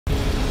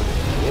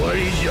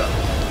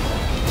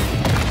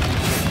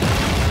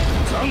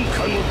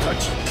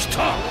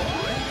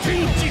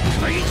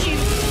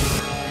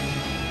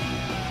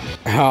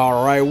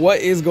Alright, what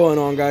is going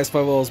on, guys?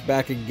 SpitefulHopes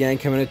back again,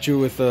 coming at you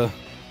with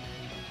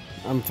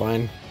I'm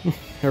fine.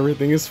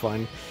 Everything is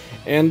fine.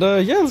 And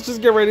yeah, let's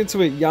just get right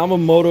into it.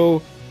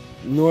 Yamamoto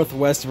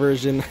Northwest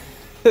version.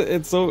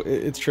 it's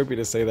trippy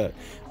to say that.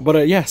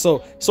 But yeah,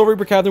 so Soul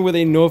Reaper Captain with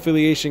a no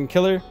affiliation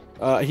killer.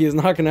 He is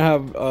not going to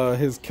have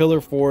his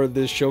killer for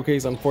this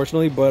showcase,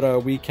 unfortunately,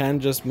 but we can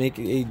just make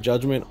a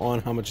judgment on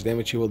how much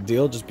damage he will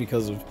deal just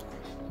because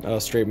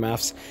of straight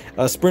maths.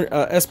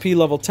 SP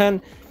level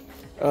 10.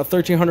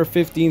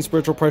 1315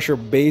 spiritual pressure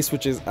base,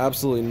 which is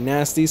absolutely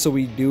nasty. So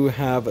we do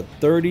have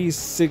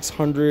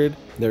 3600,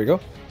 there we go,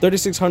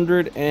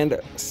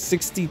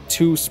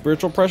 3662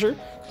 spiritual pressure.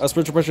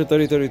 Spiritual pressure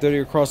 30 30 30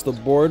 across the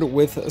board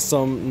with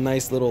some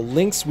nice little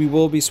links. We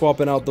will be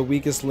swapping out the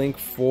weakest link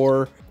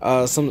for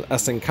some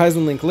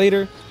Senkaizen link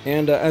later.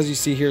 And as you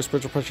see here,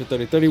 spiritual pressure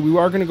 30 30, we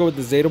are going to go with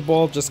the Zeta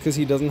Ball just because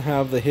he doesn't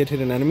have the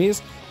hidden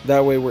enemies.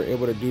 That way we're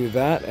able to do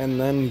that. And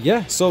then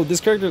yeah, so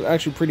this character is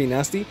actually pretty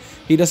nasty.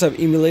 He does have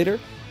Emulator,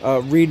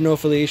 read no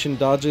affiliation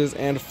dodges,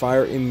 and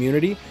fire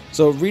immunity.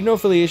 So read no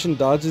affiliation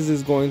dodges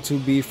is going to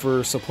be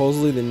for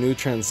supposedly the new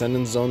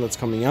Transcendence Zone that's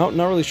coming out.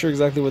 Not really sure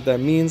exactly what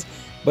that means,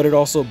 but it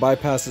also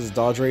bypasses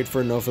dodge rate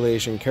for no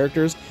affiliation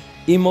characters.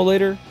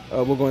 Immolator,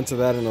 we'll go into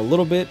that in a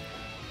little bit.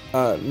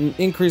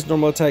 Increased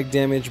normal attack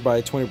damage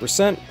by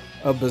 20%.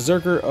 A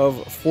Berserker of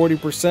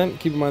 40%.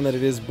 Keep in mind that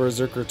it is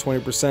Berserker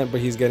 20%, but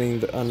he's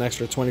getting an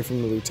extra 20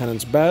 from the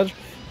Lieutenant's badge.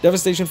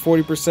 Devastation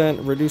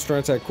 40%. Reduced strong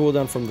attack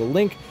cooldown from the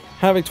Link.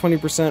 Havoc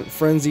 20%,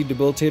 Frenzy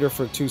Debilitator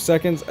for 2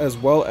 seconds, as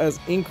well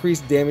as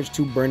increased damage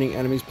to burning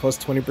enemies plus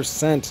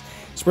 20%.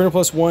 Sprinter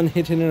plus 1,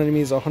 hit hidden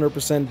enemies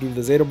 100% due to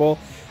the Zeta Ball.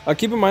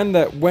 Keep in mind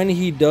that when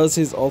he does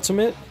his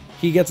ultimate,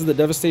 he gets the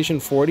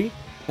Devastation 40,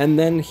 and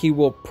then he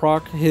will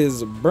proc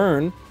his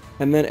burn,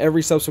 and then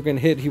every subsequent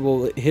hit he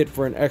will hit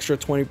for an extra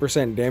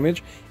 20%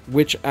 damage,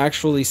 which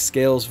actually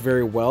scales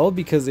very well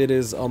because it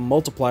is a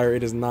multiplier,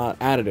 it is not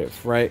additive,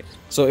 right?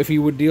 So if he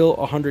would deal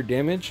 100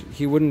 damage,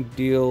 he wouldn't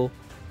deal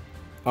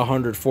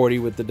 140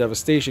 with the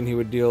devastation, he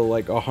would deal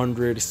like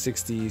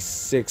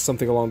 166,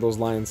 something along those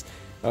lines,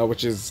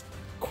 which is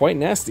quite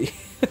nasty.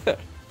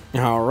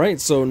 All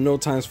right, so no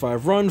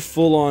 ×5 run,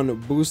 full on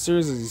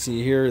boosters, as you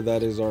see here.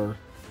 That is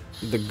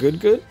the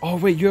good. Oh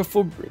wait, you have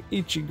full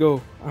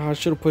Ichigo. I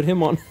should have put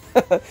him on.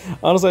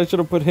 Honestly, I should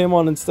have put him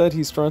on instead.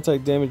 He's strong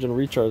attack damage and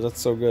recharge.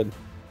 That's so good.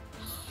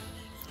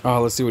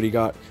 Let's see what he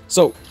got.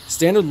 So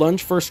standard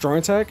lunge, first strong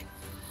attack.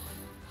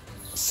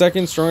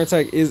 Second strong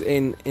attack is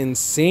an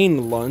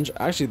insane lunge.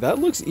 Actually, that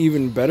looks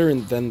even better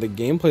than the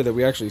gameplay that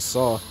we actually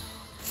saw.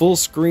 Full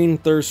screen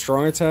third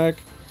strong attack.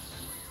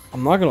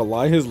 I'm not gonna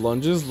lie, his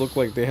lunges look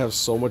like they have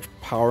so much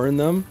power in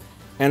them.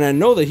 And I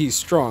know that he's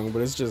strong,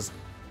 but it's just,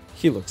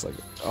 he looks like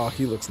it. Oh,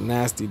 he looks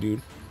nasty,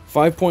 dude.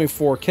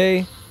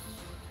 5.4k,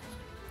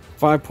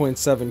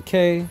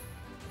 5.7k.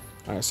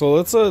 All right, so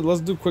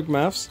let's do quick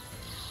maths.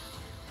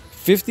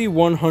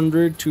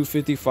 5100 to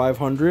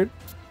 5500.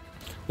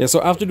 Yeah,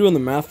 so after doing the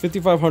math,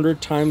 5500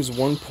 times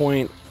 1.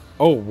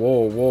 Oh,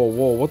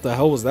 whoa, what the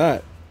hell was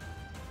that?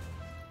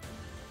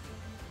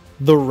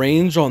 The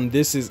range on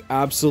this is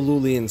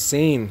absolutely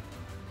insane.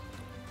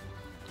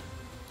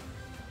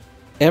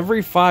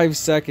 Every 5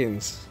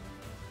 seconds,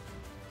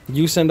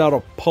 you send out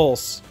a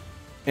pulse,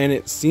 and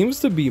it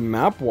seems to be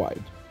map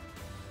wide.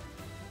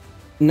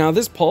 Now,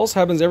 this pulse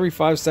happens every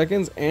 5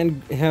 seconds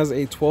and has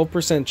a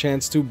 12%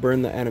 chance to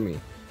burn the enemy,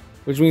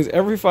 which means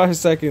every 5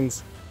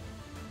 seconds,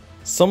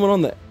 someone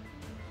on the...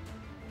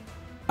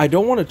 I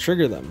don't want to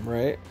trigger them,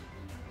 right?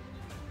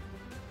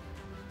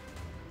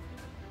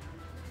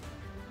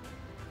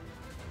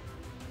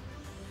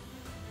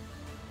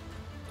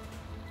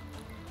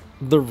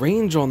 The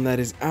range on that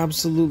is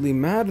absolutely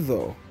mad,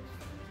 though.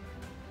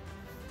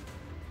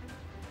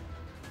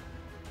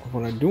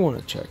 What I do want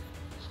to check.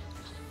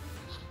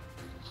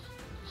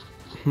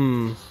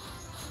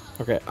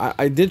 Okay,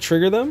 I did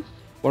trigger them.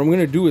 What I'm going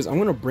to do is I'm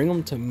going to bring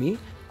them to me.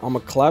 I'm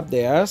gonna clap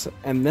the ass,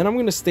 and then I'm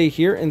gonna stay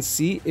here and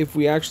see if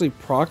we actually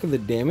proc the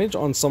damage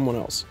on someone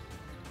else.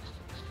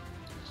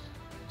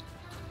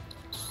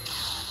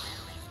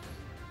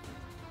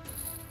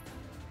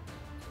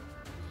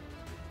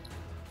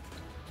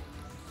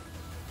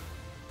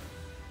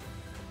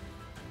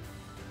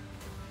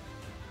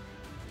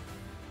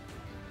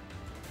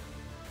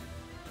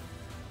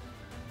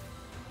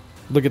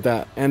 Look at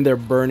that, and they're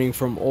burning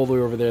from all the way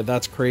over there.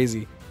 That's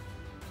crazy.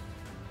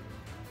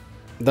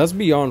 That's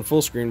beyond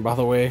full screen, by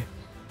the way.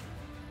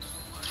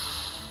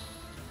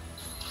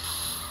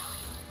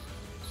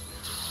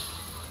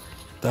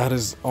 That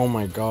is, oh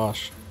my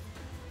gosh.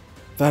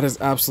 That is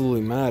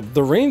absolutely mad.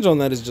 The range on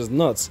that is just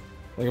nuts.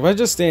 Like if I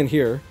just stand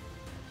here,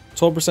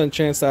 12%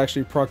 chance to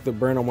actually proc the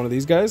burn on one of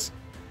these guys.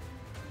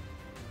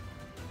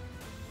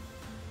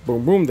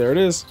 Boom, boom, there it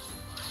is.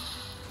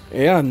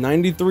 Yeah,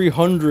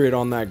 9,300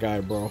 on that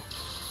guy, bro.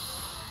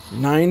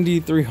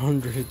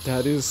 9,300.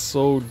 That is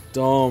so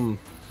dumb.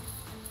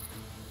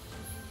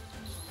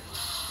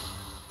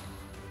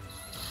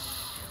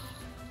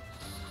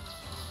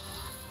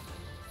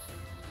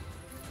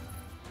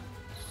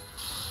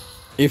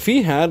 If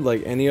he had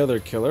like any other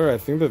killer, I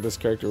think that this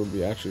character would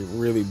be actually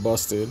really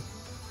busted.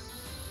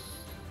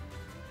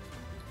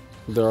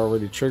 They're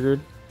already triggered.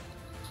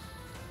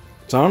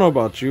 So I don't know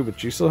about you,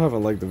 but you still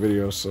haven't liked the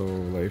video, so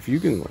like if you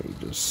can like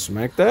just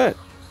smack that,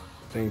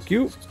 thank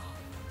you.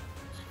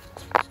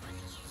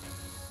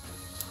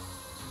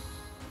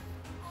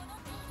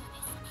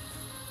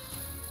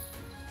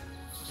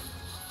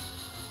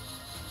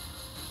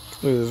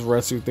 Look at this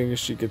Retsu thinking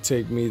she could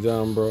take me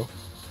down, bro.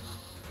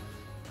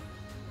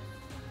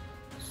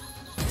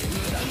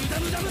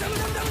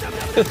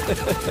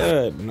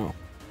 No.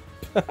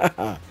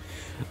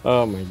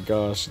 Oh my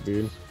gosh,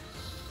 dude.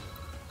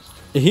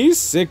 He's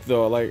sick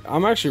though. Like,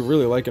 I'm actually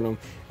really liking him.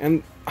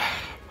 And oh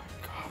my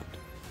god.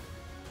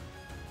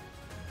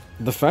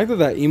 The fact that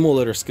that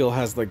Immolator skill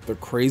has like the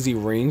crazy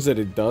range that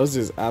it does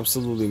is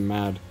absolutely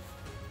mad.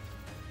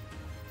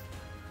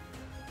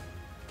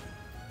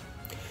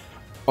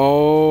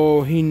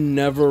 Oh, he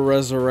never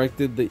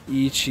resurrected the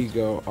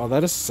Ichigo. Oh,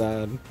 that is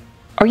sad.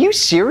 Are you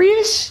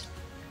serious?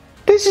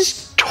 This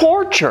is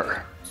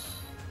torture.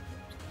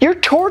 You're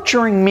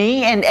torturing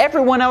me and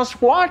everyone else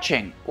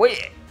watching.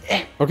 Wait.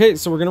 Okay,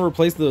 so we're going to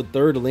replace the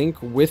third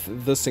link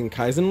with the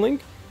Senkaizen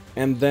link.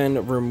 And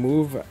then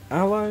remove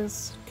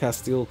allies.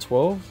 Castile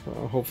 12.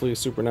 Hopefully a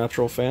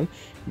Supernatural fan.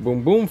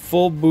 Boom, boom.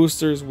 Full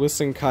boosters with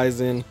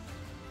Senkaizen.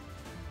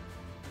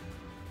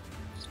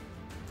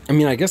 I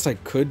mean, I guess I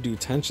could do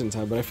Tension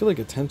Tai, but I feel like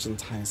a Tension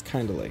Tai is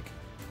kind of like...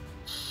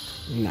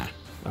 Nah,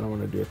 I don't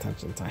want to do a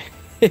Tension Tai.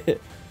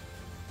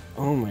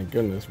 Oh my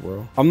goodness,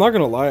 bro. I'm not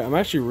gonna lie, I'm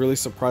actually really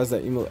surprised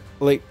that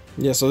like,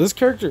 yeah, so this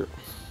character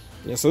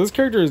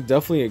is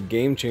definitely a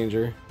game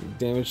changer.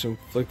 Damage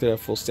inflicted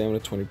at full stamina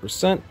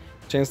 20%.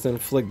 Chance to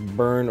inflict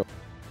burn.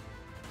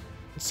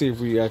 Let's see if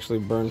we actually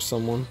burn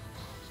someone.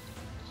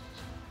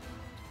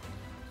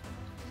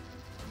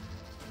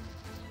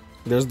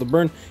 There's the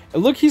burn.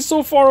 And look, he's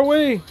so far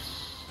away.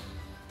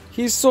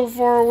 He's so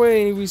far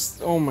away.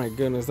 Oh my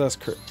goodness, that's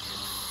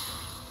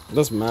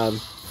mad.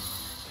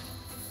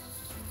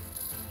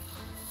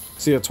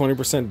 See a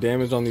 20%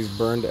 damage on these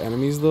burned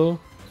enemies though.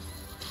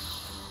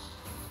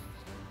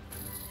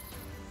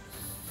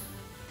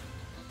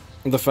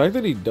 The fact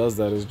that he does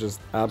that is just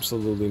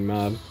absolutely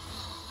mad.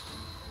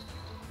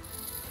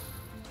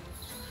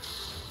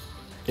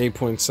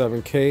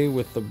 8.7k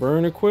with the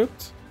burn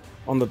equipped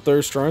on the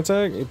third strong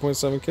attack.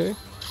 8.7k.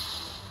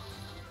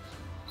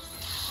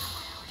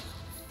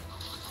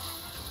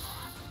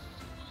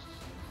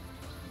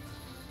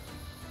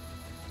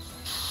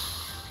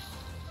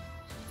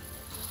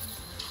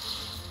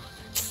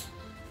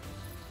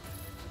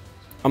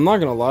 I'm not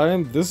gonna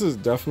lie, this is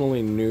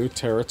definitely new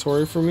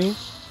territory for me.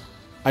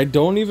 I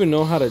don't even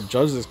know how to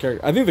judge this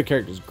character. I think the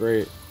character's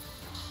great.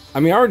 I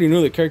mean, I already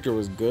knew the character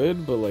was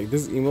good, but like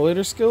this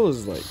Immolator skill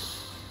is like,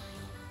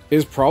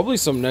 is probably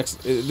some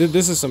next,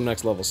 this is some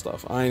next level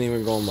stuff. I ain't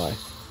even gonna lie.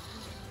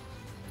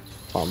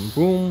 Boom,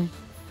 boom,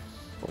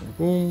 boom,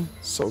 boom.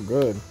 So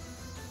good.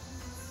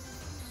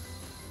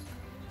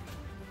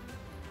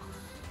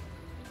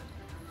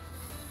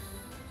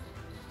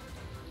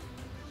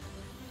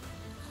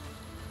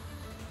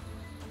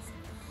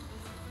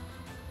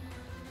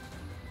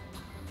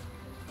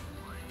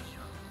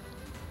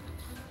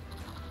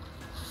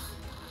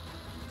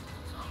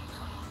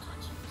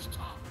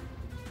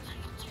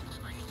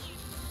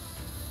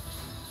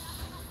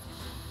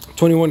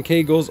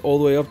 $21k goes all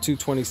the way up to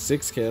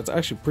 26k. That's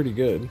actually pretty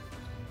good.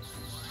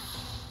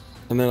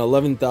 And then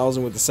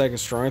 11,000 with the second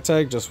strong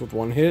attack, just with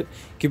one hit.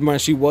 Keep in mind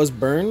she was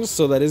burned,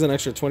 so that is an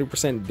extra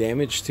 20%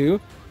 damage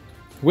too.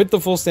 With the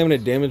full stamina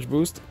damage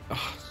boost.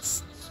 Oh,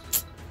 it's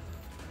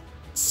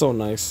so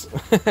nice.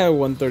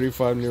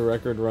 135 new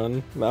record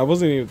run. That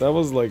wasn't even, that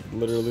was like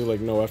literally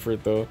like no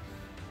effort though.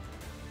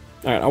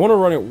 Alright, I want to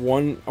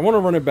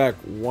run it back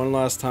one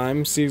last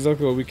time. See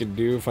exactly what we could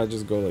do if I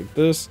just go like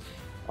this.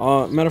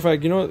 Matter of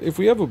fact, you know what? If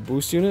we have a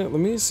boost unit, let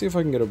me see if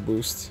I can get a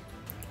boost.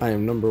 I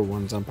am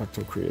 #1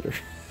 Zanpakuto creator.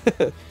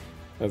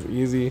 That's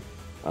easy.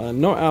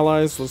 No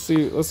allies. Let's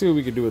see what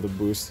we can do with a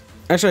boost.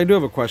 Actually, I do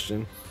have a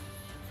question.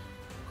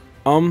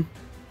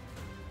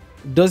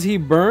 Does he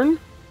burn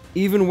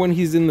even when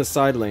he's in the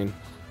side lane?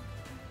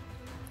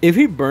 If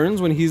he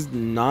burns when he's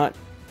not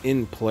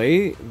in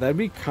play, that'd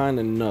be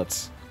kind of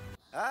nuts.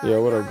 Yeah,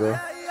 what up, bro?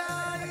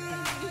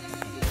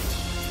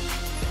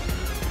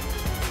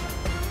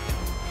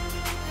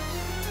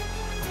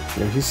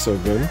 Yeah, he's so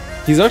good.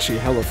 He's actually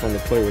hella fun to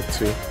play with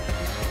too.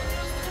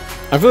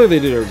 I feel like they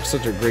did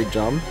such a great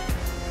job.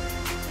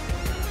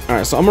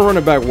 Alright, so I'm gonna run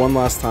it back one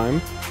last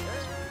time.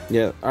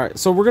 Yeah, alright,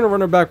 so we're gonna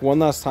run it back one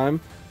last time.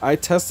 I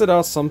tested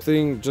out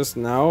something just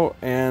now,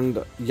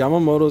 and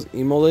Yamamoto's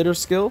Immolator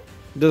skill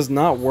does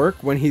not work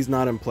when he's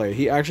not in play.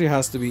 He actually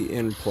has to be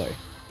in play.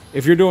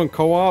 If you're doing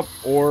co-op,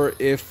 or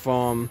if,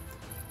 oh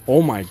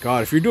my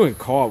god, if you're doing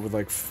co-op with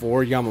like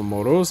 4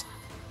 Yamamotos,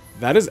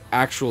 that is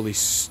actually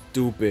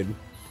stupid.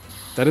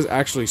 That is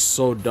actually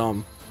so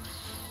dumb.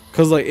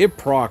 Cause like it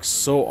procs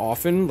so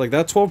often, like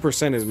that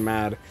 12% is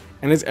mad,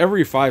 and it's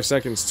every 5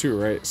 seconds too,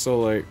 right? So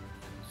like,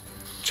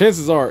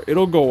 chances are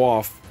it'll go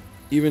off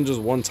even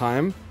just one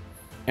time.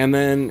 And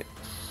then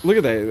look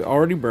at that, it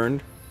already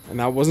burned, and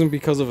that wasn't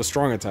because of a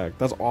strong attack.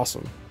 That's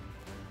awesome.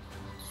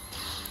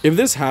 If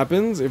this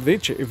happens, if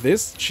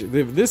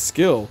this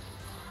skill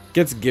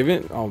gets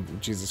given, oh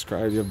Jesus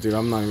Christ, dude,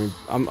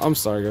 I'm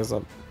sorry guys,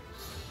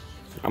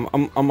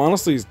 I'm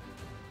honestly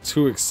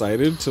too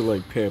excited to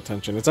like pay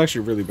attention. It's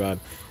actually really bad.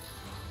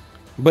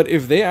 But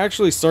if they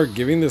actually start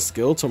giving this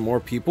skill to more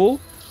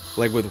people,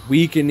 like with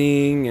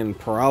weakening and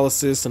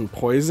paralysis and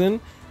poison,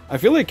 I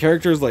feel like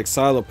characters like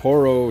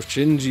Sailaporo,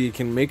 Shinji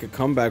can make a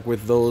comeback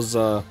with those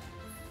what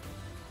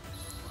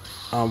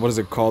is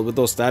it called, with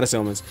those status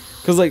ailments.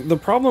 Because like the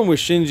problem with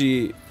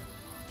Shinji,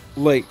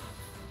 like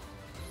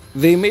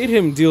they made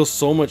him deal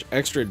so much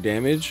extra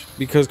damage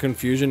because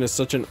confusion is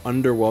such an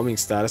underwhelming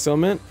status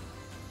ailment.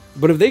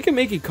 But if they can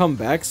make it come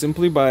back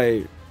simply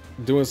by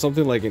doing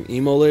something like an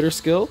Immolator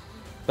skill,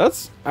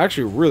 that's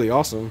actually really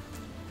awesome.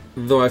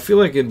 Though I feel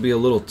like it'd be a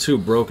little too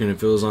broken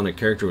if it was on a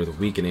character with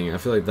weakening. I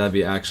feel like that'd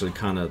be actually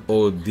kind of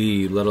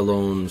OD, let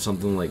alone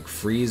something like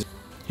freeze.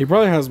 He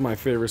probably has my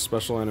favorite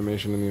special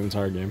animation in the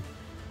entire game.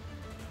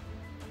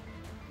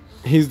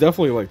 He's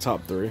definitely like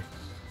top 3.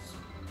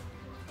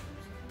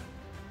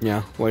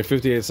 Yeah, like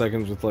 58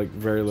 seconds with like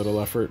very little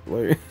effort.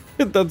 Like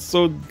that's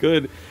so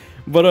good.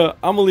 But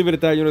I'm gonna leave it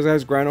at that. You know,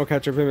 guys, grind,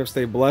 catch up him,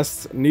 stay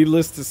blessed.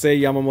 Needless to say,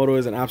 Yamamoto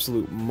is an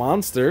absolute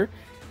monster.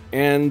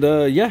 And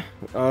yeah,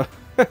 I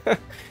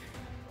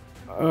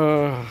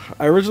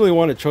originally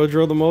wanted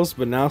Chojuro the most,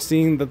 but now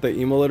seeing that the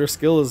Immolator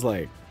skill is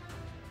like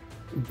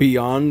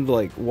beyond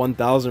like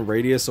 1000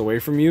 radius away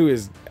from you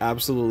is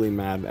absolutely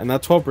mad. And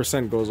that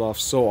 12% goes off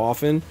so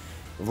often.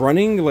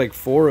 Running like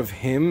 4 of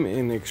him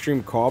in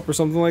extreme co-op or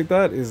something like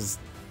that is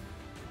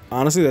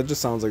honestly, that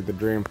just sounds like the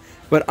dream.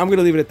 But I'm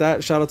gonna leave it at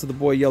that. Shout out to the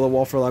boy Yellow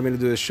Wall for allowing me to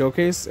do this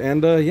showcase.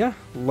 And yeah,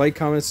 like,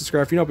 comment,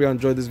 subscribe if you know. Hope y'all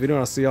enjoyed this video,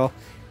 and I'll see y'all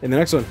in the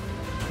next one.